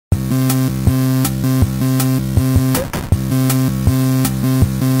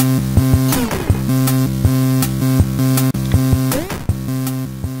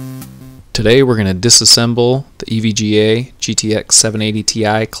Today we're going to disassemble the EVGA GTX 780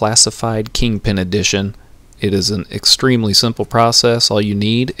 Ti classified Kingpin edition. It is an extremely simple process. All you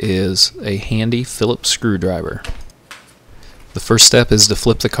need is a handy phillips screwdriver. The first step is to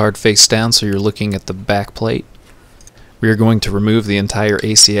flip the card face down so you're looking at the back plate. We are going to remove the entire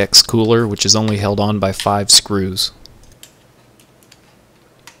ACX cooler, which is only held on by 5 screws.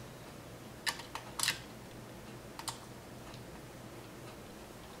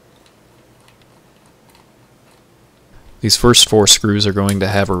 These first 4 screws are going to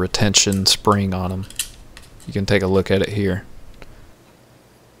have a retention spring on them. You can take a look at it here.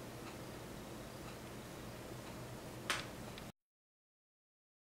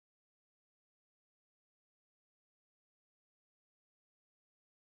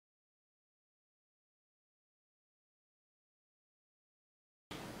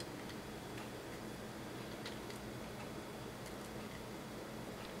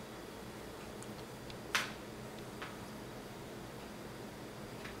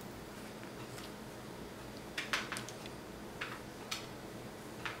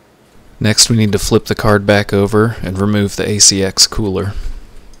 Next we need to flip the card back over and remove the ACX cooler.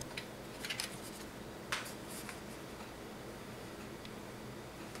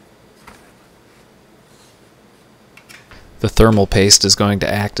 The thermal paste is going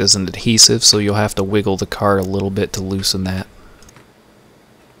to act as an adhesive, so you'll have to wiggle the card a little bit to loosen that.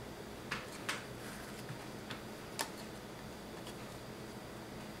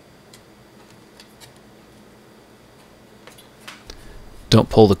 Don't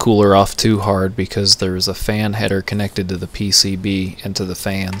pull the cooler off too hard because there is a fan header connected to the PCB and to the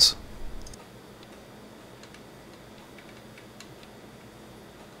fans.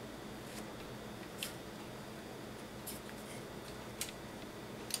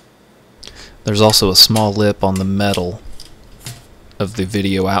 There's also a small lip on the metal of the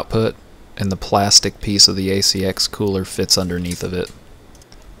video output, and the plastic piece of the ACX cooler fits underneath of it.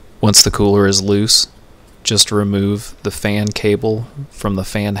 Once the cooler is loose, just remove the fan cable from the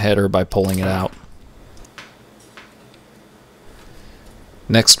fan header by pulling it out.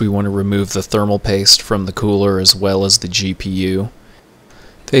 Next we want to remove the thermal paste from the cooler as well as the GPU.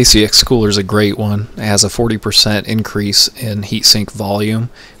 The ACX cooler is a great one. It has a 40% increase in heatsink volume,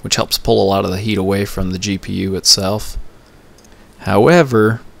 which helps pull a lot of the heat away from the GPU itself.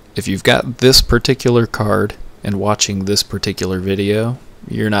 However, if you've got this particular card and watching this particular video,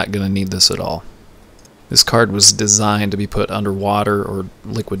 you're not going to need this at all. This card was designed to be put under water or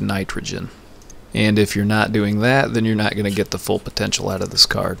liquid nitrogen. And if you're not doing that, then you're not going to get the full potential out of this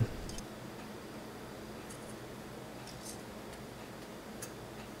card.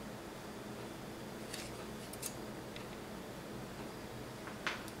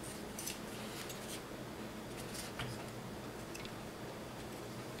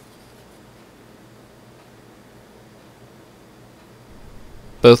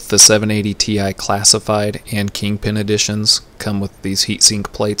 Both the 780 Ti Classified and Kingpin editions come with these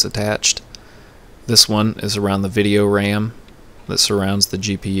heatsink plates attached. This one is around the video RAM that surrounds the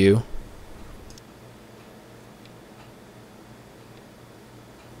GPU.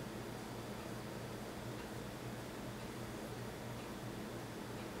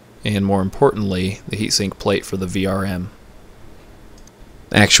 And more importantly, the heatsink plate for the VRAM.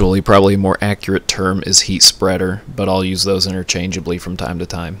 Actually, probably a more accurate term is heat spreader, but I'll use those interchangeably from time to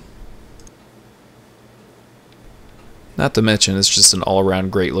time. Not to mention, it's just an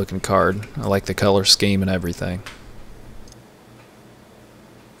all-around great looking card. I like the color scheme and everything.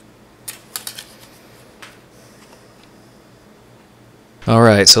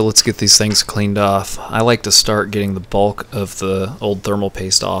 Alright, so let's get these things cleaned off. I like to start getting the bulk of the old thermal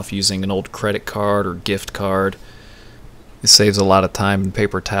paste off using an old credit card or gift card. It saves a lot of time and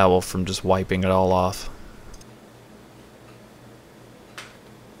paper towel from just wiping it all off.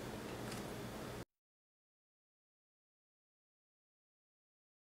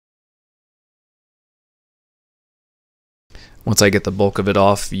 Once I get the bulk of it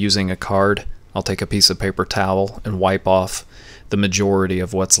off using a card, I'll take a piece of paper towel and wipe off the majority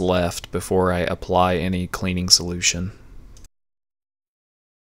of what's left before I apply any cleaning solution.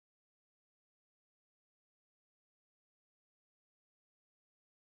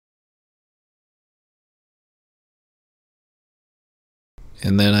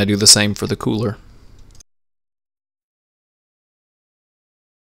 And then I do the same for the cooler.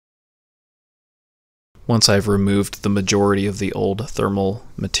 Once I've removed the majority of the old thermal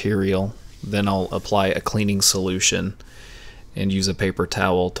material, then I'll apply a cleaning solution and use a paper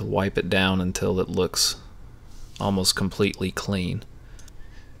towel to wipe it down until it looks almost completely clean.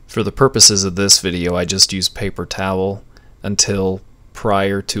 For the purposes of this video, I just use paper towel until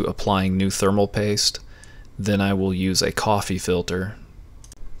prior to applying new thermal paste, then I will use a coffee filter.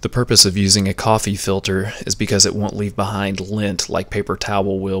 The purpose of using a coffee filter is because it won't leave behind lint like paper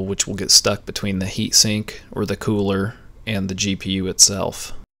towel will, which will get stuck between the heatsink or the cooler and the GPU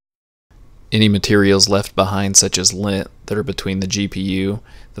itself. Any materials left behind, such as lint, that are between the GPU,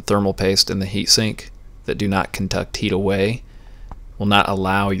 the thermal paste, and the heatsink that do not conduct heat away will not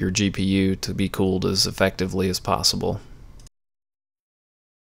allow your GPU to be cooled as effectively as possible.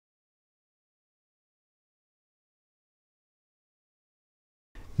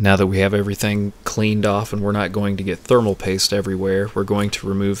 Now that we have everything cleaned off and we're not going to get thermal paste everywhere, we're going to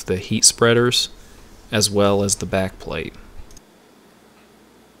remove the heat spreaders as well as the backplate.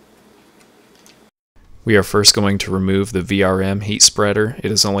 We are first going to remove the VRAM heat spreader.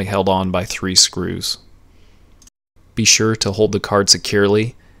 It is only held on by 3 screws. Be sure to hold the card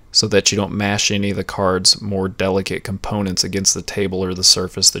securely so that you don't mash any of the card's more delicate components against the table or the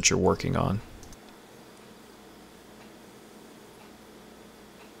surface that you're working on.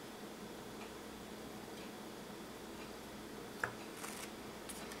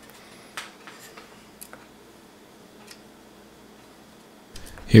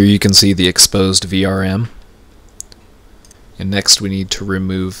 Here you can see the exposed VRM. And next we need to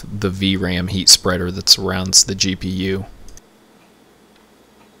remove the VRAM heat spreader that surrounds the GPU.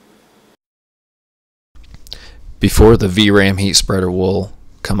 Before the VRAM heat spreader will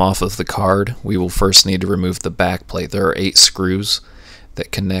come off of the card, we will first need to remove the backplate. There are 8 screws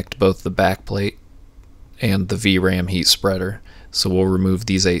that connect both the backplate and the VRAM heat spreader. So we'll remove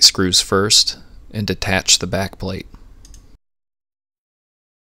these 8 screws first and detach the backplate.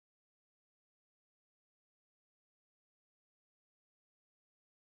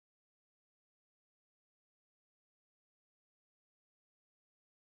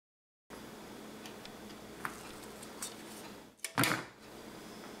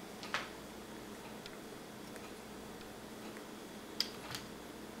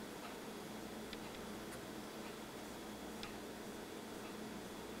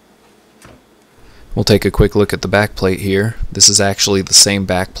 We'll take a quick look at the backplate here. This is actually the same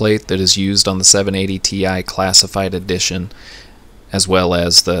backplate that is used on the 780 Ti Classified Edition as well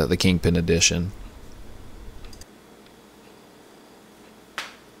as the Kingpin Edition.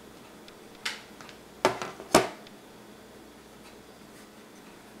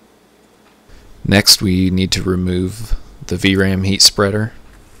 Next we need to remove the VRAM heat spreader.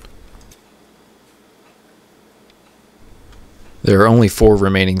 There are only 4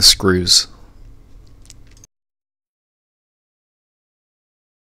 remaining screws.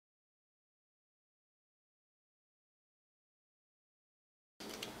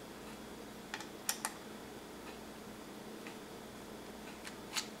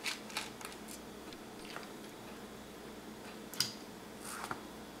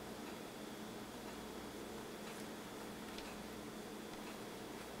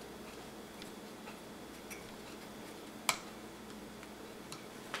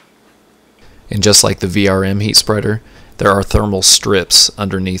 And just like the VRM heat spreader, there are thermal strips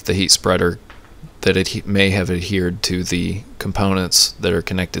underneath the heat spreader that it may have adhered to the components that are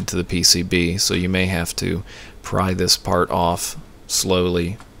connected to the PCB, so you may have to pry this part off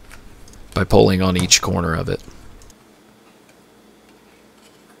slowly by pulling on each corner of it.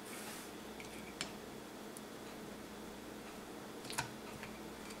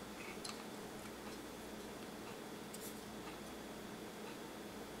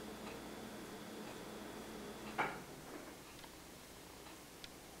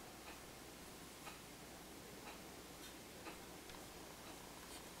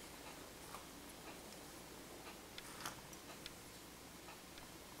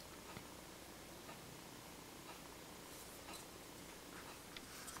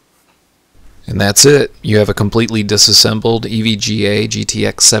 And that's it. You have a completely disassembled EVGA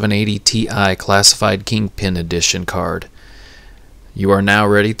GTX 780 Ti Classified Kingpin Edition card. You are now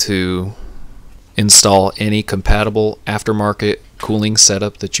ready to install any compatible aftermarket cooling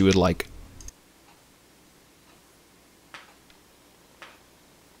setup that you would like.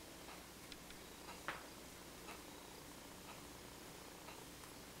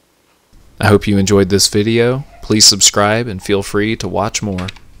 I hope you enjoyed this video. Please subscribe and feel free to watch more.